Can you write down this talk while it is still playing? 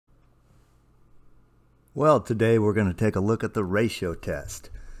Well, today we're going to take a look at the ratio test.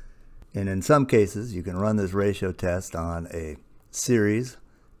 And in some cases, you can run this ratio test on a series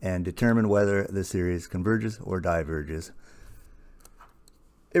and determine whether the series converges or diverges.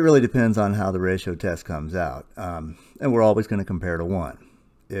 It really depends on how the ratio test comes out. And we're always going to compare to 1.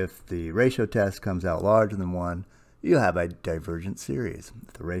 If the ratio test comes out larger than 1, you have a divergent series.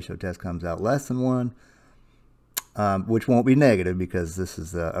 If the ratio test comes out less than 1, which won't be negative because this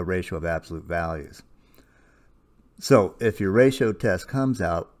is a ratio of absolute values. So if your ratio test comes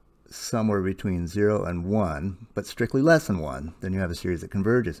out somewhere between 0 and 1, but strictly less than 1, then you have a series that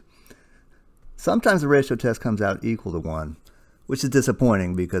converges. Sometimes the ratio test comes out equal to 1, which is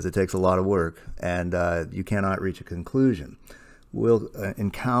disappointing because it takes a lot of work and you cannot reach a conclusion. We'll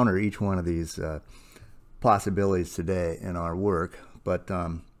encounter each one of these possibilities today in our work, but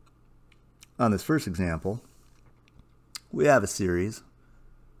on this first example, we have a series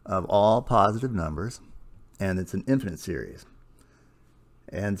of all positive numbers, and it's an infinite series.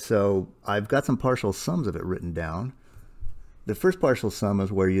 And so I've got some partial sums of it written down. The first partial sum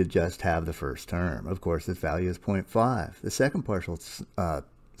is where you just have the first term. Of course, this value is 0.5. The second partial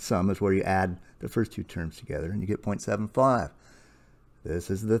sum is where you add the first two terms together and you get 0.75.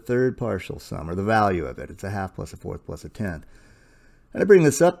 This is the third partial sum, or the value of it. It's a half plus a fourth plus a tenth. And I bring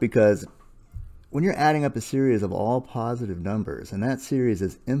this up because when you're adding up a series of all positive numbers, and that series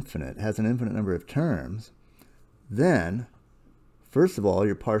is infinite, has an infinite number of terms, then, first of all,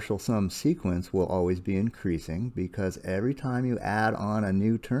 your partial sum sequence will always be increasing because every time you add on a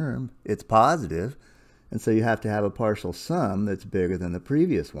new term, it's positive, and so you have to have a partial sum that's bigger than the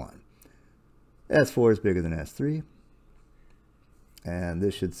previous one. S4 is bigger than S3, and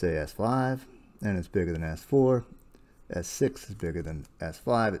this should say S5, and it's bigger than S4, S6 is bigger than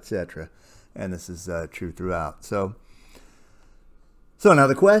S5, etc., and this is true throughout. So now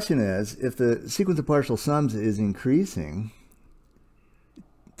the question is, if the sequence of partial sums is increasing,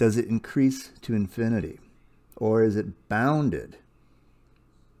 does it increase to infinity? Or is it bounded?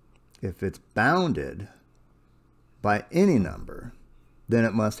 If it's bounded by any number, then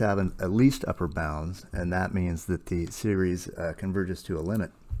it must have at least upper bounds, and that means that the series converges to a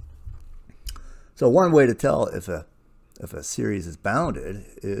limit. So one way to tell if a series is bounded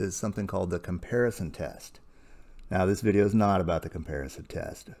is something called the comparison test. Now, this video is not about the comparison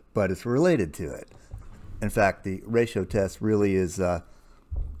test, but it's related to it. In fact, the ratio test really is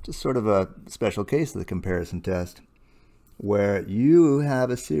just sort of a special case of the comparison test, where you have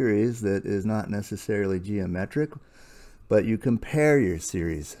a series that is not necessarily geometric, but you compare your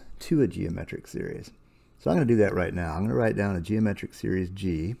series to a geometric series. So I'm going to do that right now. I'm going to write down a geometric series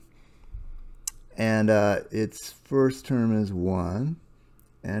G, and its first term is 1.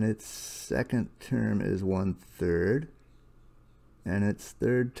 And its second term is 1/3, and its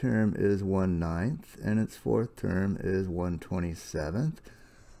third term is 1/9, and its fourth term is 1/27.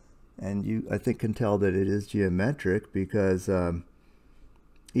 And you, I think, can tell that it is geometric because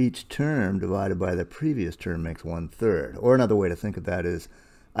each term divided by the previous term makes 1/3. Or another way to think of that is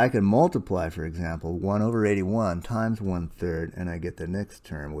I can multiply, for example, 1/81 times 1/3, and I get the next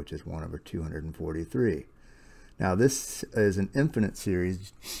term, which is 1/243. Now, this is an infinite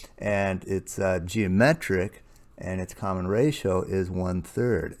series, and it's geometric, and its common ratio is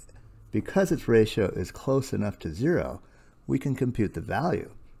 1/3. Because its ratio is close enough to 0, we can compute the value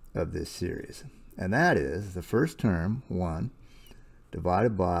of this series. And that is the first term, 1,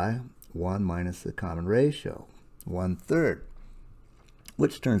 divided by 1 minus the common ratio, 1/3,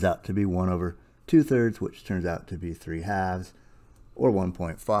 which turns out to be 1/2, which turns out to be 3/2, or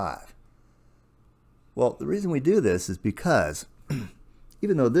 1.5. Well, the reason we do this is because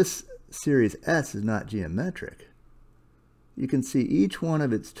even though this series S is not geometric, you can see each one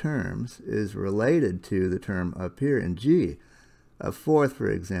of its terms is related to the term up here in G. A fourth, for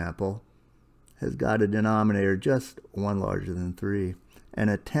example, has got a denominator just 1 larger than 3, and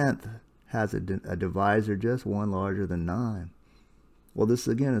a tenth has a divisor just 1 larger than 9. Well, this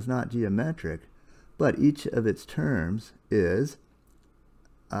again is not geometric, but each of its terms is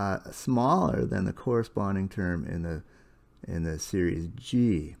smaller than the corresponding term in the series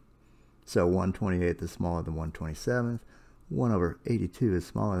G. So 1/28 is smaller than 1/27. 1/82 is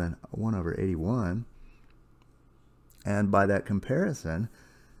smaller than 1/81. And by that comparison,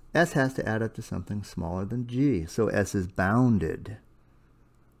 S has to add up to something smaller than G. So S is bounded.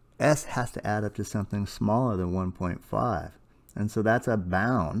 S has to add up to something smaller than 1.5. And so that's a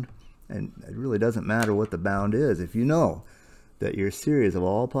bound. And it really doesn't matter what the bound is. If you know that your series of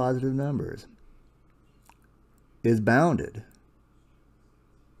all positive numbers is bounded,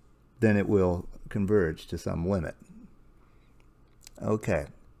 then it will converge to some limit. Okay,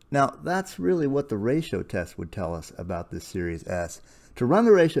 Now, that's really what the ratio test would tell us about this series S. To run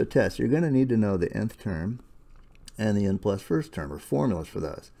the ratio test, you're going to need to know the nth term and the n plus first term, or formulas for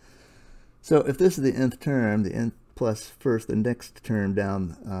those. So if this is the nth term, the n plus first, the next term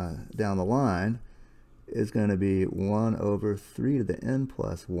down the line is going to be 1 over 3 to the n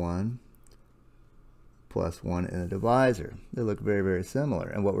plus 1 in the divisor. They look very, very similar.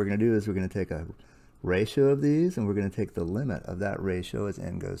 And what we're going to do is we're going to take a ratio of these, and we're going to take the limit of that ratio as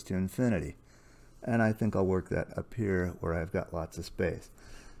n goes to infinity. And I think I'll work that up here where I've got lots of space.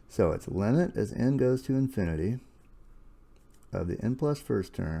 So it's limit as n goes to infinity of the n plus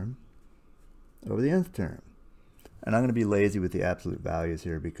first term over the nth term. And I'm going to be lazy with the absolute values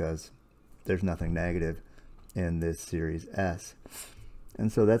here because there's nothing negative in this series S.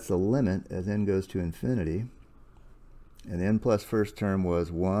 And so that's the limit as n goes to infinity. And the n plus first term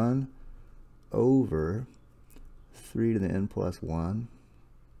was 1 over 3 to the n plus 1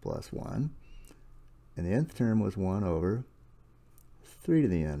 plus 1. And the nth term was 1 over 3 to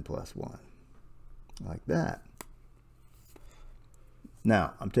the n plus 1. Like that.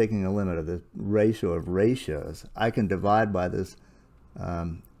 Now, I'm taking a limit of the ratio of ratios. I can divide by this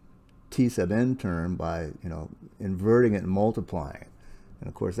t sub n term by, inverting it and multiplying it. And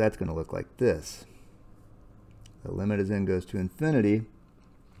of course, that's going to look like this. The limit as n goes to infinity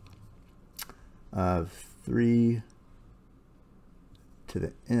of 3 to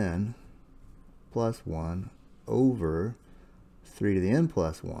the n plus 1 over 3 to the n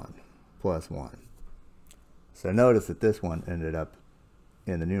plus 1 plus 1. So notice that this one ended up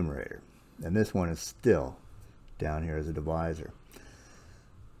in the numerator, and this one is still down here as a divisor.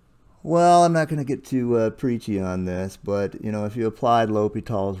 Well, I'm not going to get too preachy on this, but if you applied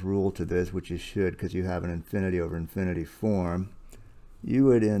L'Hopital's rule to this, which you should because you have an infinity over infinity form, you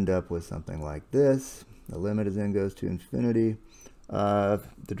would end up with something like this. The limit as n goes to infinity. The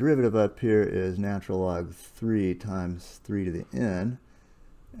derivative up here is natural log 3 times 3 to the n,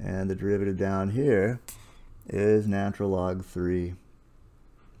 and the derivative down here is natural log 3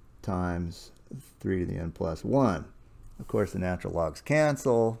 times 3 to the n plus 1. Of course, the natural logs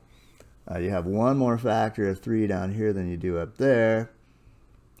cancel. You have one more factor of 3 down here than you do up there.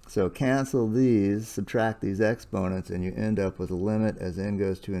 So cancel these, subtract these exponents, and you end up with a limit as n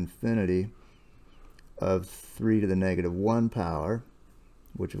goes to infinity of 3 to the negative 1 power,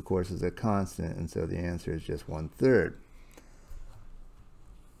 which of course is a constant, and so the answer is just 1/3.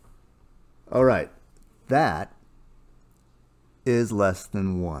 All right, that is less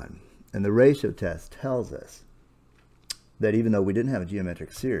than 1. And the ratio test tells us that even though we didn't have a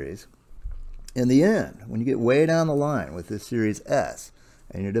geometric series, in the end, when you get way down the line with this series S,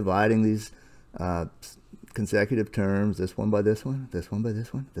 and you're dividing these consecutive terms, this one by this one, this one by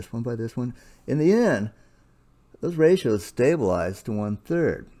this one, this one by this one, in the end, those ratios stabilize to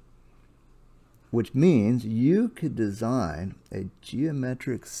 1/3, which means you could design a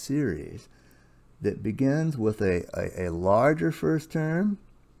geometric series that begins with a larger first term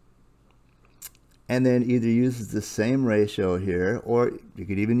and then either uses the same ratio here, or you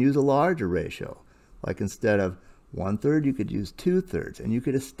could even use a larger ratio. Like instead of 1/3, you could use 2/3, and you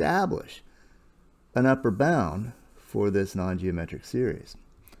could establish an upper bound for this non-geometric series.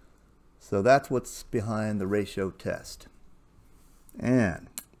 So that's what's behind the ratio test. And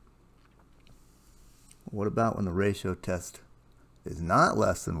what about when the ratio test is not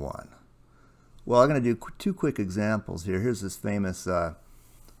less than 1? Well, I'm going to do two quick examples here. Here's this famous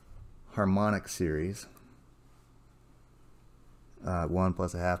harmonic series. 1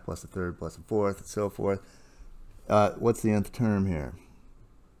 plus a half plus a third plus a fourth, and so forth. What's the nth term here?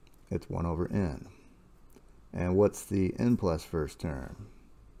 It's 1 over n. And what's the n plus first term?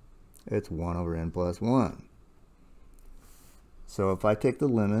 It's 1 over n plus 1. So if I take the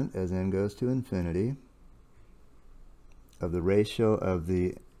limit as n goes to infinity of the ratio of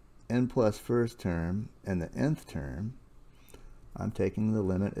the n plus first term and the nth term, I'm taking the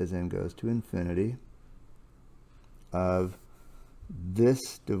limit as n goes to infinity of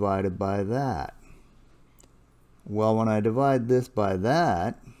this divided by that. Well, when I divide this by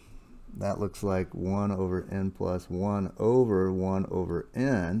that, that looks like 1 over n plus 1 over 1 over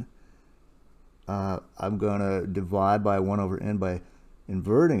n. I'm going to divide by 1 over n by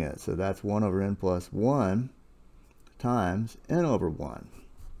inverting it. So that's 1 over n plus 1 times n over 1,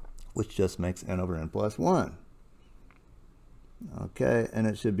 which just makes n over n plus 1. Okay, and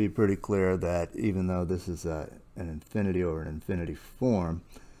it should be pretty clear that even though this is an infinity over an infinity form,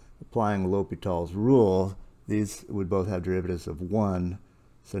 applying L'Hopital's rule, these would both have derivatives of 1.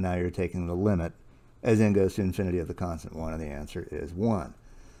 So now you're taking the limit as n goes to infinity of the constant 1, and the answer is 1.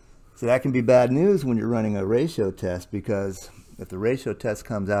 So that can be bad news when you're running a ratio test, because if the ratio test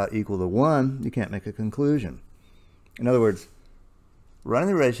comes out equal to 1, you can't make a conclusion. In other words, running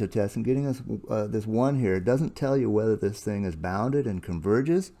the ratio test and getting us this 1 here doesn't tell you whether this thing is bounded and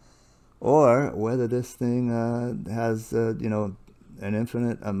converges, or whether this thing has you know, an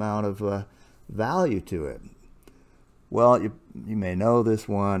infinite amount of value to it. Well, you may know this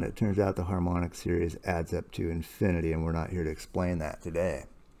one. It turns out the harmonic series adds up to infinity, and we're not here to explain that today.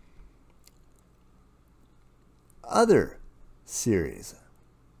 Other series,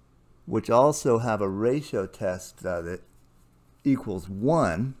 which also have a ratio test that equals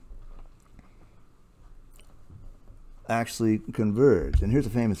 1, actually converge. And here's a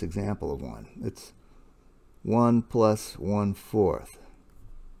famous example of one. It's 1 plus 1/4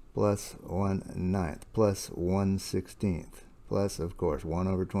 plus 1/9 plus 1/16 plus, of course, 1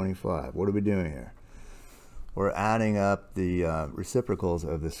 over 25. What are we doing here? We're adding up the reciprocals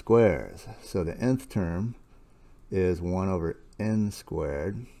of the squares. So the nth term is 1 over n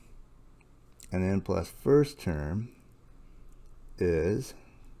squared, and the n plus first term is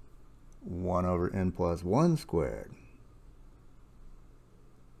 1 over n plus 1 squared.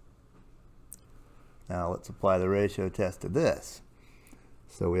 Now let's apply the ratio test to this.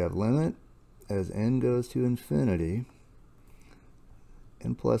 So we have limit as n goes to infinity,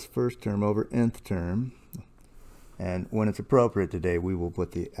 n plus first term over nth term, and when it's appropriate today we will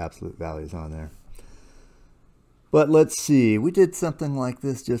put the absolute values on there. But let's see, we did something like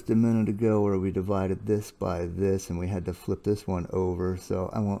this just a minute ago where we divided this by this and we had to flip this one over, so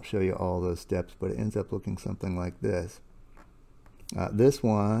I won't show you all those steps, but it ends up looking something like this. This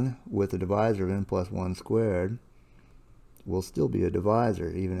one with the divisor of n plus 1 squared will still be a divisor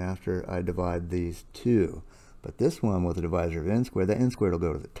even after I divide these two. But this one with the divisor of n squared, that n squared will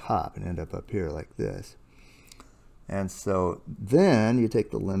go to the top and end up here like this. And so then you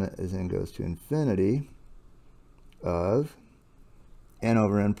take the limit as n goes to infinity of n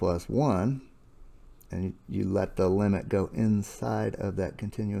over n plus 1, and you let the limit go inside of that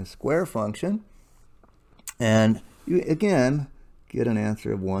continuous square function, and you again get an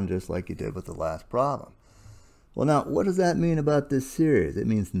answer of 1 just like you did with the last problem. Well, now, what does that mean about this series? It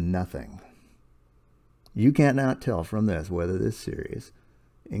means nothing. You can't not tell from this whether this series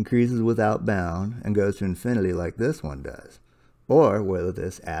increases without bound and goes to infinity like this one does, or whether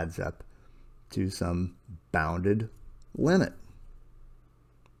this adds up to some bounded limit.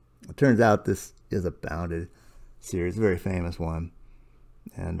 It turns out this is a bounded series, a very famous one,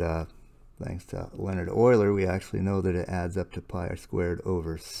 and thanks to Leonard Euler, we actually know that it adds up to pi squared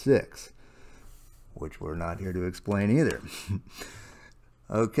over 6. Which we're not here to explain either.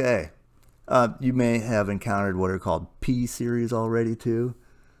 Okay. You may have encountered what are called p-series already too.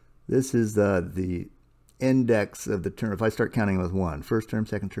 This is the index of the term. If I start counting with 1, first term,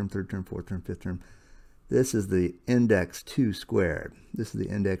 second term, third term, fourth term, fifth term, this is the index 2 squared. This is the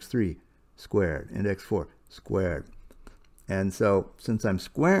index 3 squared, index 4 squared. And so since I'm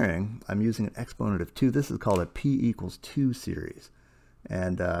squaring, I'm using an exponent of 2. This is called a p equals 2 series.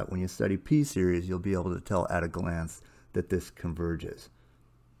 And when you study p-series, you'll be able to tell at a glance that this converges.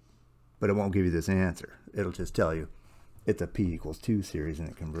 But it won't give you this answer. It'll just tell you it's a p equals 2 series and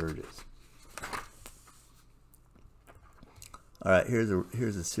it converges. All right, here's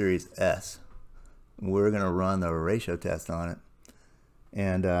a series S. We're going to run the ratio test on it.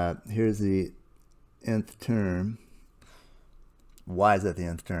 And here's the nth term. Why is that the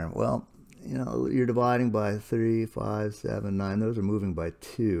nth term? Well, you know, you're dividing by 3, 5, 7, 9. Those are moving by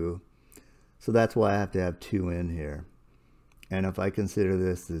 2. So that's why I have to have 2 in here. And if I consider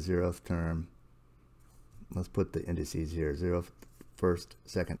this the 0th term, let's put the indices here. 0th, 1st,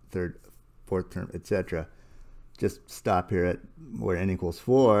 2nd, 3rd, 4th term, etc. Just stop here at where n equals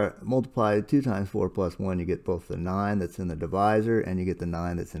 4. Multiply 2 times 4 plus 1. You get both the 9 that's in the divisor and you get the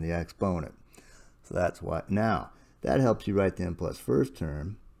 9 that's in the exponent. So that's why. Now, that helps you write the n plus first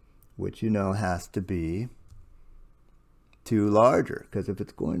term, which you know has to be 2 larger, because if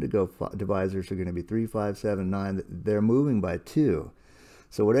it's going to go, divisors are going to be 3, 5, 7, 9, they're moving by 2.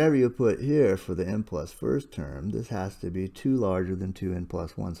 So whatever you put here for the n plus first term, this has to be 2 larger than 2n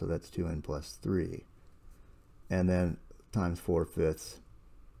plus 1, so that's 2n plus 3. And then times 4/5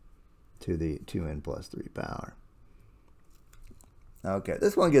 to the 2n plus 3 power. Okay,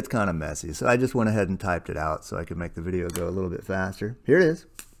 this one gets kind of messy, so I just went ahead and typed it out so I could make the video go a little bit faster. Here it is.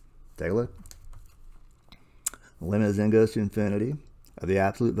 Take a look. Limit as n goes to infinity of the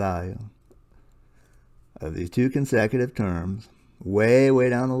absolute value of these 2 consecutive terms, way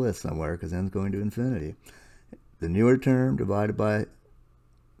down the list somewhere because n's going to infinity. The newer term divided by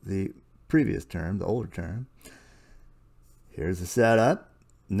the previous term, the older term. Here's the setup.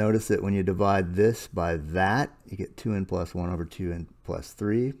 Notice that when you divide this by that, you get 2n plus 1 over 2n plus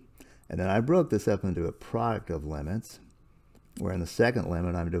 3. And then I broke this up into a product of limits, where in the second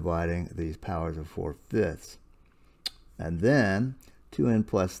limit I'm dividing these powers of 4/5. And then 2n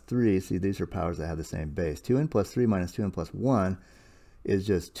plus 3, see these are powers that have the same base. 2n plus 3 minus 2n plus 1 is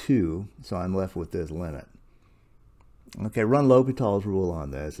just 2, so I'm left with this limit. Okay, run L'Hopital's rule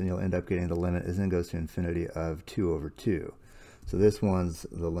on this, and you'll end up getting the limit as n goes to infinity of 2 over 2. So this one's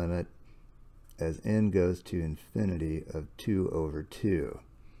the limit as n goes to infinity of 2 over 2.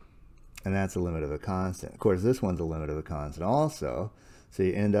 And that's the limit of a constant. Of course, this one's the limit of a constant also. So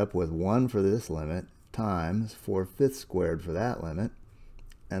you end up with 1 for this limit times 4/5 squared for that limit,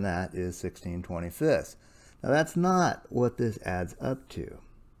 and that is 16/25. Now that's not what this adds up to.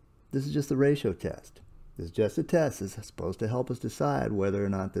 This is just the ratio test. This is just a test. It's supposed to help us decide whether or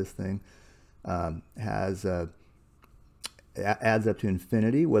not this thing adds up to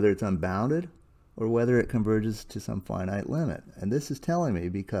infinity, whether it's unbounded, or whether it converges to some finite limit. And this is telling me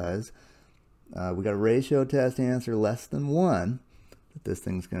because we got a ratio test answer less than 1 that this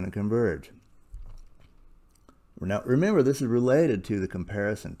thing's going to converge. Now remember, this is related to the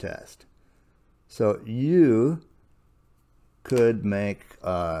comparison test. So you could make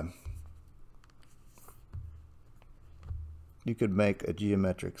a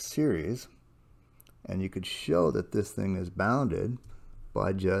geometric series, and you could show that this thing is bounded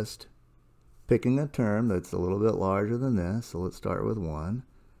by just picking a term that's a little bit larger than this. So let's start with 1.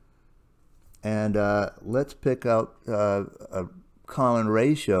 And let's pick out a common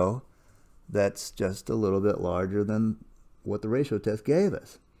ratio that's just a little bit larger than what the ratio test gave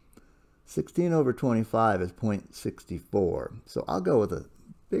us. 16 over 25 is 0.64. So I'll go with a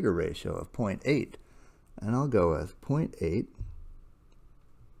bigger ratio of 0.8. And I'll go with 0.8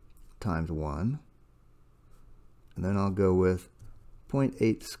 times 1. And then I'll go with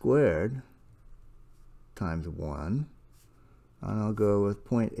 0.8 squared times 1. And I'll go with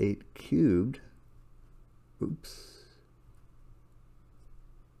 0.8 cubed,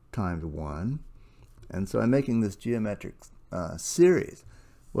 times 1. And so I'm making this geometric series.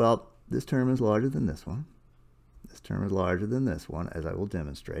 Well, this term is larger than this one. This term is larger than this one, as I will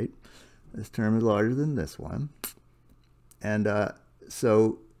demonstrate. This term is larger than this one. And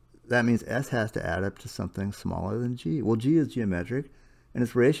so that means S has to add up to something smaller than G. Well, G is geometric, and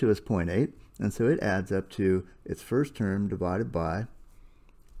its ratio is 0.8. And so it adds up to its first term divided by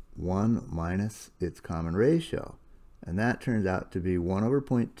 1 minus its common ratio. And that turns out to be 1 over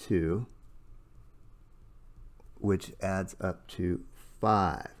 0.2, which adds up to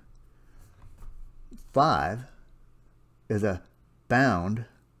 5. 5 is a bound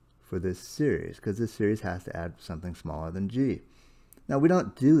for this series, because this series has to add something smaller than G. Now, we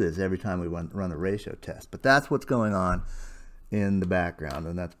don't do this every time we run the ratio test, but that's what's going on in the background,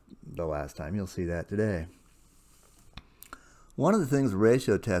 and that's the last time you'll see that today. One of the things the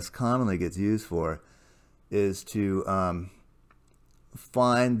ratio test commonly gets used for is to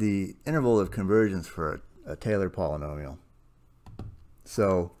find the interval of convergence for a Taylor polynomial.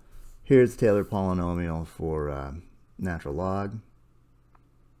 So here's the Taylor polynomial for natural log.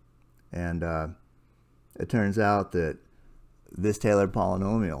 And it turns out that this Taylor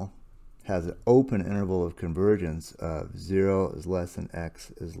polynomial has an open interval of convergence of 0 is less than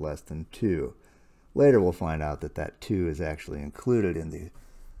x is less than 2. Later we'll find out that that 2 is actually included in the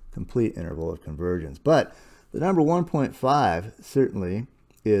complete interval of convergence. But the number 1.5 certainly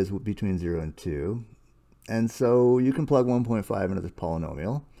is between 0 and 2. And so you can plug 1.5 into this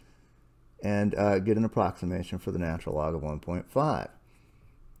polynomial and get an approximation for the natural log of 1.5.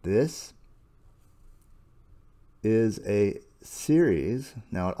 This is a series.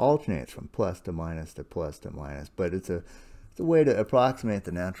 Now it alternates from plus to minus to plus to minus, but it's a way to approximate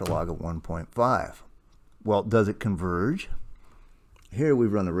the natural log of 1.5. Well, does it converge? Here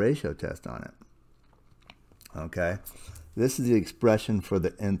we've run the ratio test on it. Okay, this is the expression for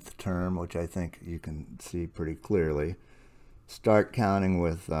the nth term, which I think you can see pretty clearly. Start counting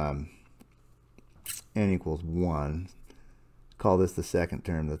with n equals 1. Call this the second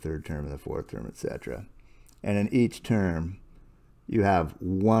term, the third term, and the fourth term, etc. And in each term, you have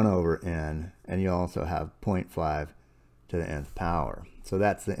 1 over n, and you also have 0.5 to the nth power. So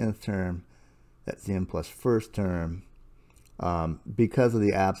that's the nth term, that's the n plus first term. Because of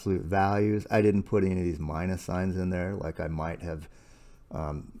the absolute values, I didn't put any of these minus signs in there like I might have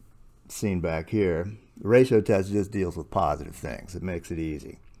seen back here. The ratio test just deals with positive things. It makes it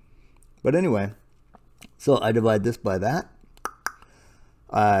easy. But anyway, so I divide this by that.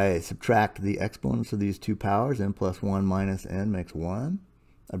 I subtract the exponents of these two powers. N plus 1 minus n makes 1.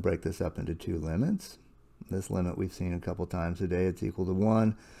 I break this up into two limits. This limit we've seen a couple times today. It's equal to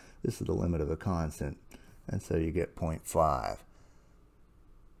 1. This is the limit of a constant. And so you get 0.5.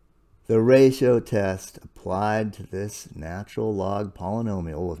 The ratio test applied to this natural log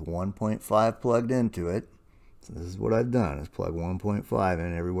polynomial with 1.5 plugged into it. So this is what I've done, is plug 1.5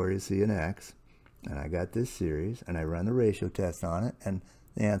 in everywhere you see an x. And I got this series, and I run the ratio test on it, and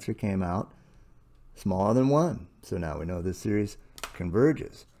the answer came out smaller than 1. So now we know this series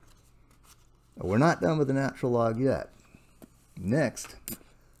converges. But we're not done with the natural log yet. Next,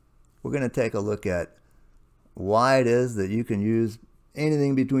 we're going to take a look at why it is that you can use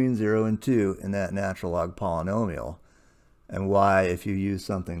anything between 0 and 2 in that natural log polynomial, and why if you use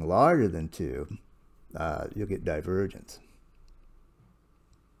something larger than 2, you'll get divergence.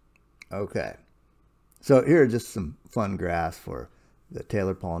 Okay, so here are just some fun graphs for the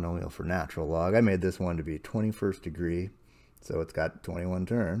Taylor polynomial for natural log. I made this one to be 21st degree, so it's got 21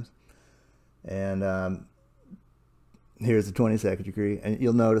 terms. And here's the 22nd degree, and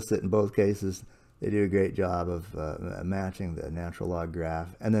you'll notice that in both cases they do a great job of matching the natural log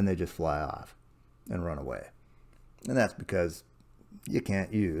graph, and then they just fly off and run away. And that's because you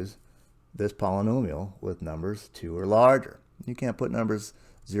can't use this polynomial with numbers 2 or larger. You can't put numbers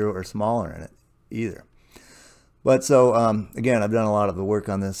 0 or smaller in it either. But so, again, I've done a lot of the work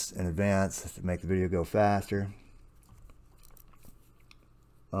on this in advance to make the video go faster.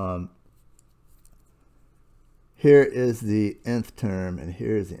 Here is the nth term, and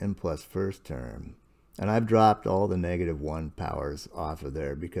here is the n plus first term. And I've dropped all the -1 powers off of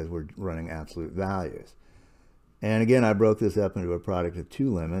there because we're running absolute values. And again, I broke this up into a product of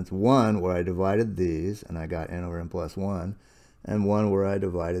 2 limits. One where I divided these, and I got n over n plus 1, and one where I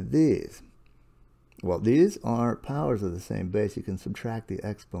divided these. Well, these are powers of the same base. You can subtract the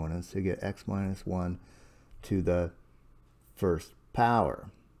exponents to get x minus 1 to the first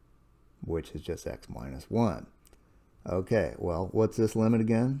power, which is just x minus 1. Okay, well, what's this limit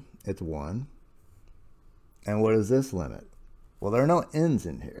again? It's 1. And what is this limit? Well, there are no n's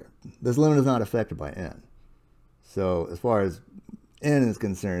in here. This limit is not affected by n. So as far as n is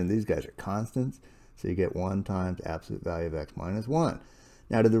concerned, these guys are constants. So you get 1 times absolute value of x minus 1.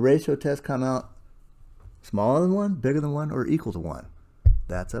 Now, did the ratio test come out smaller than 1, bigger than 1, or equal to 1?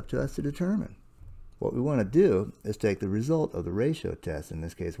 That's up to us to determine. What we want to do is take the result of the ratio test, in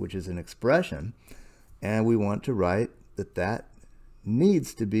this case, which is an expression, and we want to write that that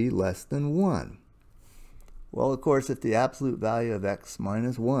needs to be less than 1. Well, of course, if the absolute value of x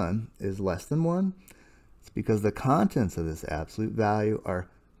minus 1 is less than 1, it's because the contents of this absolute value are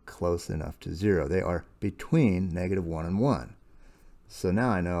close enough to 0. They are between -1 and 1. So now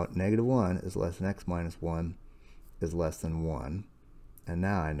I know -1 is less than x minus 1 is less than 1. And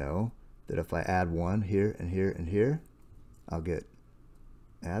now I know that if I add 1 here and here and here, I'll get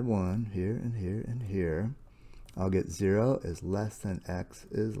add 1 here and here and here. I'll get 0 is less than x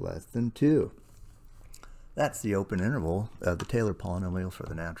is less than 2. That's the open interval of the Taylor polynomial for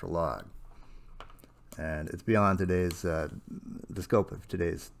the natural log. And it's beyond today's, the scope of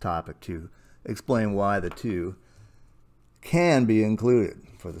today's topic to explain why the 2 can be included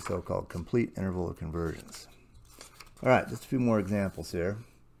for the so-called complete interval of convergence. All right, just a few more examples here.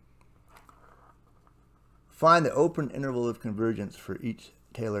 Find the open interval of convergence for each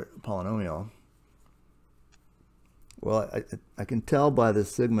Taylor polynomial. Well, I can tell by the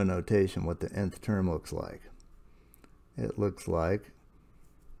sigma notation what the nth term looks like. It looks like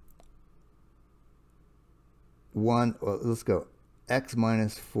well, let's go x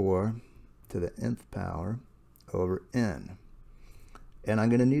minus 4 to the nth power over n. And I'm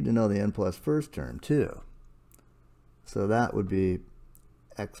going to need to know the n plus first term too. So that would be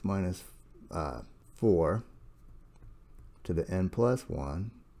x minus 4 to the n plus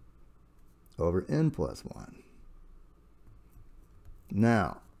 1 over n plus 1.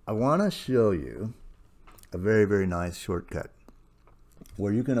 Now, I want to show you a very, very nice shortcut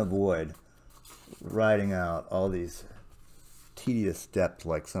where you can avoid writing out all these tedious steps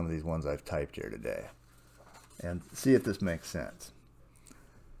like some of these ones I've typed here today. And see if this makes sense.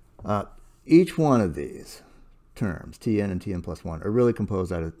 Each one of these terms, tn and tn plus 1, are really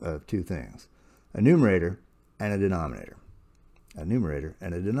composed out of 2 things: a numerator and a denominator. A numerator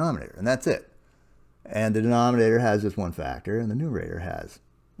and a denominator, and that's it. And the denominator has just 1 factor, and the numerator has,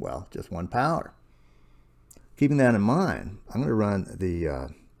 well, just 1 power. Keeping that in mind, I'm going to run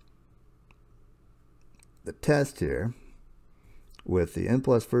the test here with the n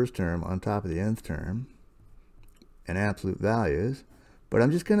plus first term on top of the nth term and absolute values, but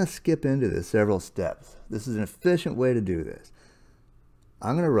I'm just going to skip into this several steps. This is an efficient way to do this.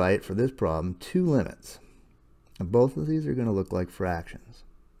 I'm going to write for this problem 2 limits, and both of these are going to look like fractions.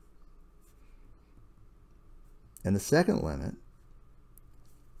 And the second limit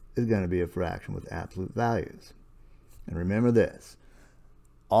is going to be a fraction with absolute values. And remember this,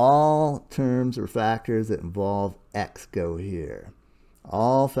 all terms or factors that involve x go here.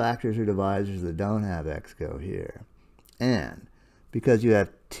 All factors or divisors that don't have x go here. And because you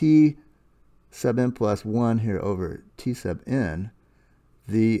have t sub n plus 1 here over t sub n,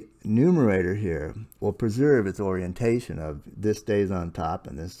 the numerator here will preserve its orientation of this stays on top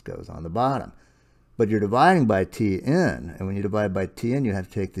and this goes on the bottom. But you're dividing by Tn, and when you divide by Tn, you have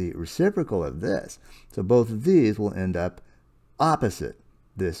to take the reciprocal of this. So both of these will end up opposite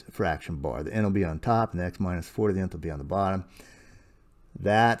this fraction bar. The n will be on top, and the x minus 4 to the nth will be on the bottom.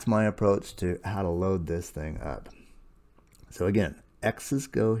 That's my approach to how to load this thing up. So again, x's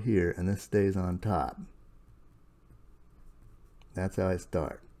go here, and this stays on top. That's how I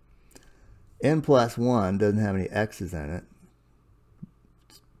start. N plus 1 doesn't have any x's in it.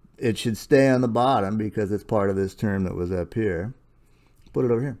 It should stay on the bottom because it's part of this term that was up here. Put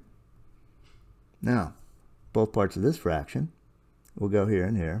it over here. Now, both parts of this fraction will go here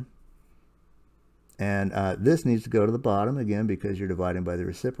and here. And this needs to go to the bottom again because you're dividing by the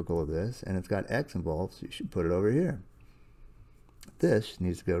reciprocal of this, and it's got x involved, so you should put it over here. This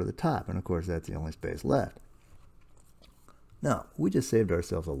needs to go to the top, and of course that's the only space left. Now, we just saved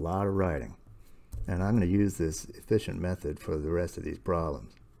ourselves a lot of writing, and I'm going to use this efficient method for the rest of these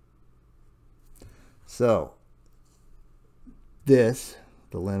problems. So, this,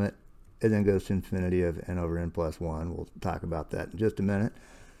 the limit, it then goes to infinity of n over n plus 1. We'll talk about that in just a minute.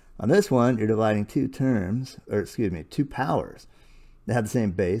 On this one, you're dividing two terms, or excuse me, two powers. They have the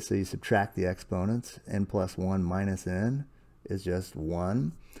same base, so you subtract the exponents. N plus 1 minus n is just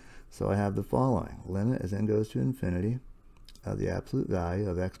 1. So I have the following. Limit as n goes to infinity of the absolute value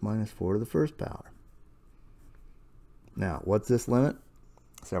of x minus 4 to the first power. Now, what's this limit?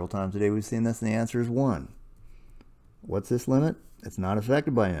 Several times today we've seen this, and the answer is 1. What's this limit? It's not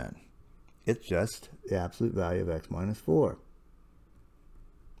affected by n. It's just the absolute value of x minus 4.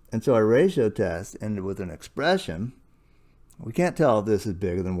 And so our ratio test ended with an expression. We can't tell if this is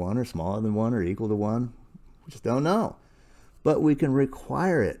bigger than 1 or smaller than 1 or equal to 1. We just don't know. But we can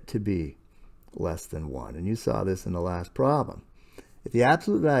require it to be less than 1. And you saw this in the last problem. If the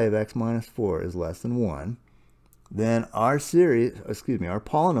absolute value of x minus 4 is less than 1, then our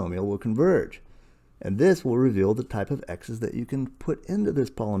polynomial will converge. And this will reveal the type of x's that you can put into this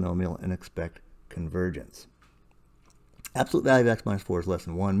polynomial and expect convergence. Absolute value of x minus 4 is less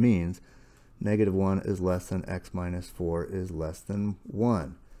than 1 means negative 1 is less than x minus 4 is less than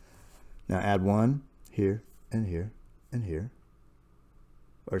 1. Now add 1 here and here and here.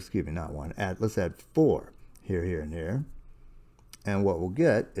 Or excuse me, not 1. Let's add 4 here, here, and here. And what we'll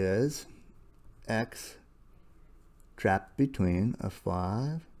get is x trapped between a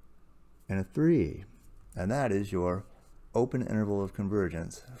 5 and a 3. And that is your open interval of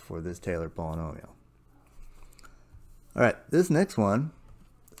convergence for this Taylor polynomial. All right, this next one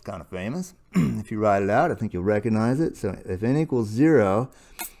is kind of famous. If you write it out, I think you'll recognize it. So if n equals 0,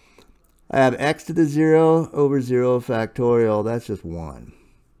 I have x to the 0 over 0 factorial. That's just 1.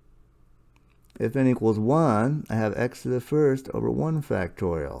 If n equals 1, I have x to the first over 1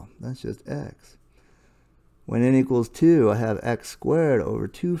 factorial. That's just x. When n equals 2, I have x squared over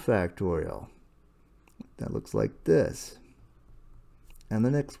 2 factorial. That looks like this. And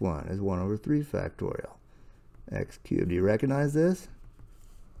the next one is 1 over 3 factorial. X cubed. Do you recognize this?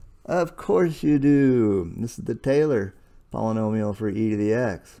 Of course you do. This is the Taylor polynomial for e to the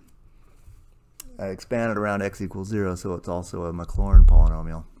x. I expanded around x equals 0, so it's also a Maclaurin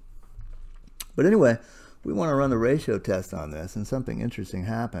polynomial. But anyway, we want to run the ratio test on this, and something interesting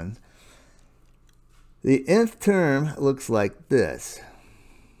happens. The nth term looks like this.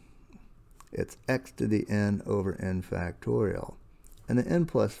 It's x to the n over n factorial. And the n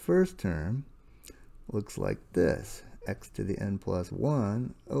plus first term looks like this. X to the n plus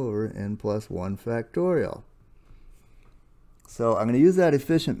 1 over n plus 1 factorial. So I'm going to use that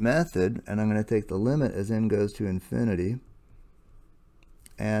efficient method, and I'm going to take the limit as n goes to infinity.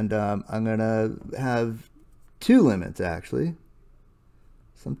 And I'm going to have two limits, actually.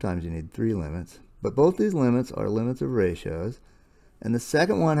 Sometimes you need 3 limits. But both these limits are limits of ratios. And the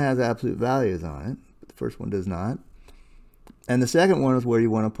second one has absolute values on it, but the first one does not. And the second one is where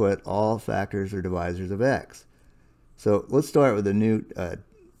you want to put all factors or divisors of x. So let's start with the new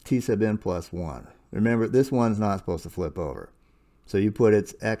t sub n plus 1. Remember, this one's not supposed to flip over. So you put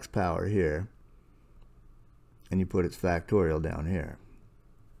its x power here, and you put its factorial down here.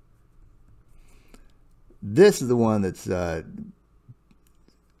 This is the one that's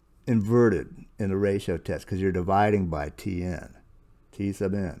inverted in the ratio test because you're dividing by Tn, t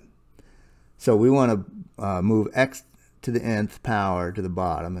sub n. So we want to move x to the nth power to the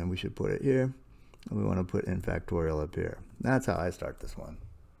bottom, and we should put it here. And we want to put n factorial up here. That's how I start this one.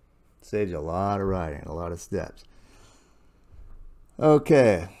 Saves you a lot of writing, a lot of steps.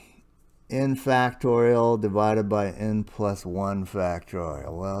 Okay, n factorial divided by n plus 1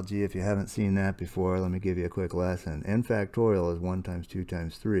 factorial. Well, gee, if you haven't seen that before, let me give you a quick lesson. N factorial is 1 times 2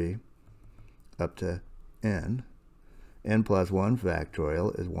 times 3 up to n. N plus 1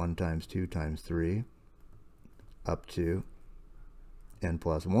 factorial is 1 times 2 times 3 up to n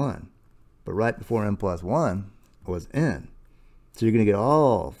plus 1. But right before n plus 1 was n. So you're going to get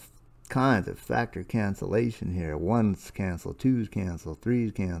all kinds of factor cancellation here. 1's cancel, 2's cancel,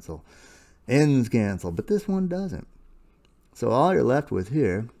 3's cancel, n's cancel, but this one doesn't. So all you're left with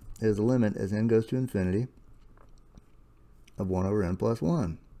here is the limit as n goes to infinity of 1 over n plus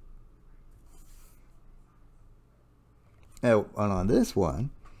 1. Now, and on this one,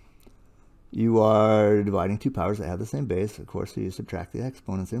 you are dividing two powers that have the same base. Of course, so you subtract the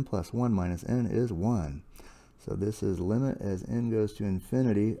exponents. N plus 1 minus n is 1. So this is limit as n goes to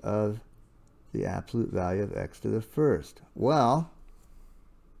infinity of the absolute value of x to the first. Well,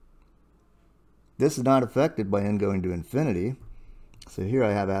 this is not affected by n going to infinity. So here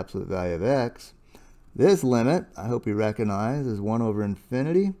I have absolute value of x. This limit, I hope you recognize, is 1 over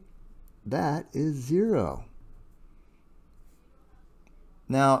infinity. That is 0.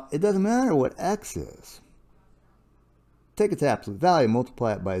 Now, it doesn't matter what x is. Take its absolute value,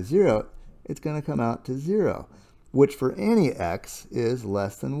 multiply it by 0, it's going to come out to 0, which for any x is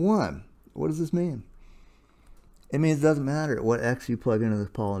less than 1. What does this mean? It means it doesn't matter what x you plug into this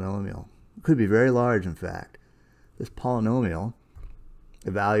polynomial. It could be very large, in fact. This polynomial,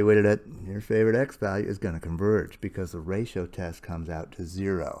 evaluated at your favorite x value, is going to converge because the ratio test comes out to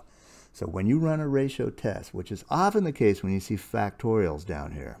 0. So when you run a ratio test, which is often the case when you see factorials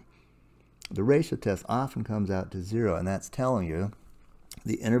down here, the ratio test often comes out to 0, and that's telling you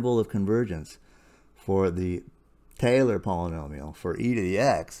the interval of convergence for the Taylor polynomial for e to the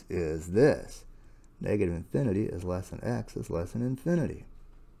x is this. Negative infinity is less than x is less than infinity.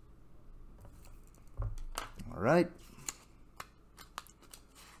 All right.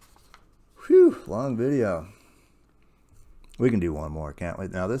 Whew, long video. We can do one more, can't we?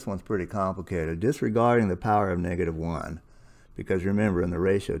 Now this one's pretty complicated. Disregarding the power of negative 1, because remember in the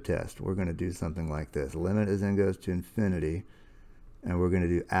ratio test we're going to do something like this. Limit as n goes to infinity, and we're going to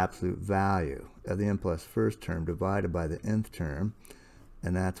do absolute value of the n plus first term divided by the nth term.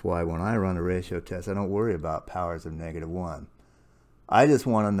 And that's why when I run a ratio test, I don't worry about powers of negative 1. I just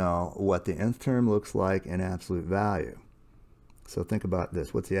want to know what the nth term looks like in absolute value. So think about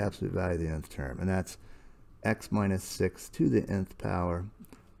this. What's the absolute value of the nth term? And that's x minus 6 to the nth power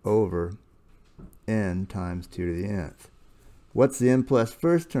over n times 2 to the nth. What's the n plus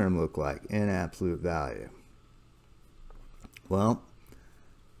first term look like in absolute value? Well,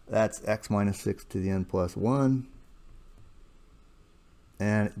 that's x minus 6 to the n plus 1.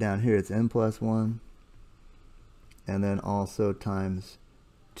 And down here it's n plus 1. And then also times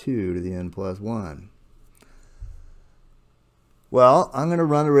 2 to the n plus 1. Well, I'm going to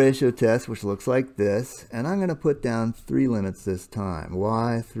run a ratio test which looks like this, and I'm going to put down 3 limits this time.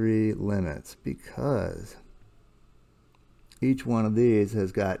 Why 3 limits? Because each one of these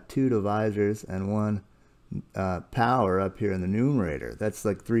has got 2 divisors and 1 power up here in the numerator. That's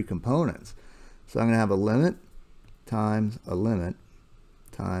like 3 components. So I'm going to have a limit times a limit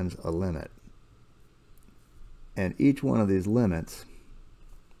times a limit. And each one of these limits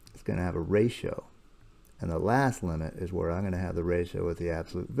is going to have a ratio. And the last limit is where I'm going to have the ratio with the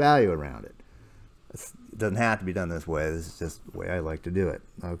absolute value around it. It doesn't have to be done this way. This is just the way I like to do it.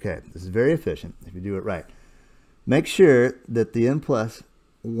 Okay, this is very efficient if you do it right. Make sure that the n plus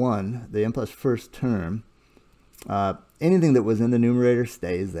 1, the n plus first term, anything that was in the numerator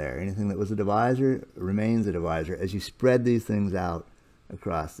stays there. Anything that was a divisor remains a divisor as you spread these things out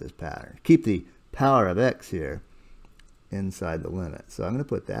across this pattern. Keep the power of x here inside the limit. So I'm going to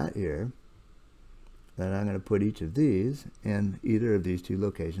put that here. Then I'm going to put each of these in either of these 2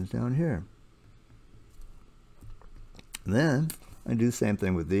 locations down here. And then I do the same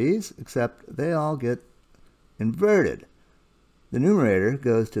thing with these, except they all get inverted. The numerator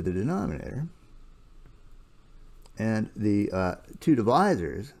goes to the denominator, and the 2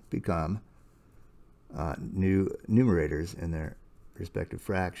 divisors become new numerators in their respective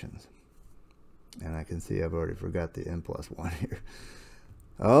fractions. And I can see I've already forgot the n plus 1 here.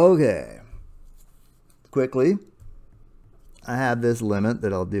 Okay. Quickly, I have this limit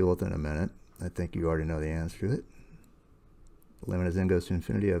that I'll deal with in a minute. I think you already know the answer to it. The limit as n goes to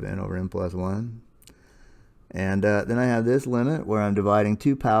infinity of n over n plus 1. And then I have this limit where I'm dividing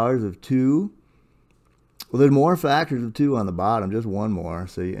 2 powers of 2. Well, there's more factors of 2 on the bottom, just one more.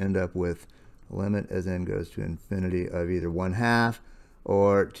 So you end up with a limit as n goes to infinity of either 1/2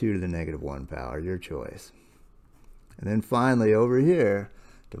 or 2 to the negative 1 power, your choice. And then finally over here,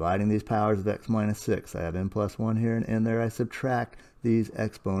 dividing these powers of x minus 6. I have n plus 1 here and n there. I subtract these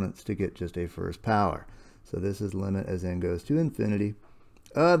exponents to get just a first power. So this is limit as n goes to infinity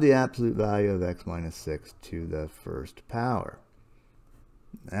of the absolute value of x minus 6 to the first power.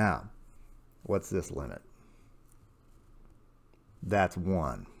 Now, what's this limit? That's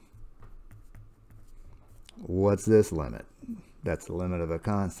 1. What's this limit? That's the limit of a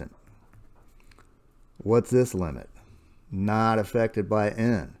constant. What's this limit? Not affected by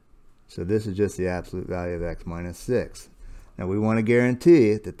n. So this is just the absolute value of x minus 6. Now we want to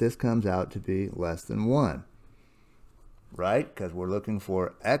guarantee that this comes out to be less than 1. Right? Because we're looking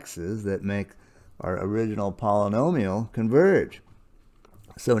for x's that make our original polynomial converge.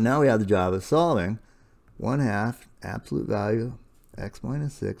 So now we have the job of solving 1/2 absolute value x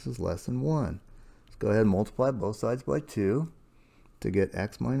minus 6 is less than 1. Let's go ahead and multiply both sides by 2 to get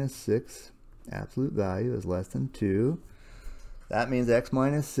x minus 6 absolute value is less than 2. That means x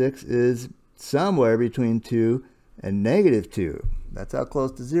minus 6 is somewhere between 2 and negative 2. That's how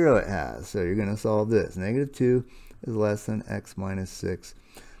close to 0 it has. So you're going to solve this. Negative 2 is less than x minus 6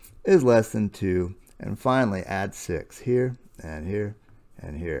 is less than 2. And finally, add 6 here and here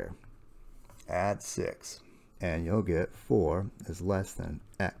and here. Add 6. And you'll get 4 is less than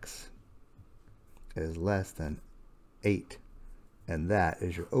x is less than 8. And that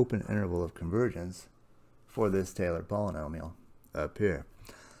is your open interval of convergence for this Taylor polynomial up here.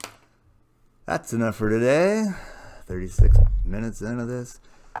 That's enough for today. 36 minutes into this.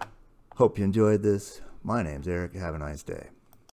 Hope you enjoyed this. My name's Eric. Have a nice day.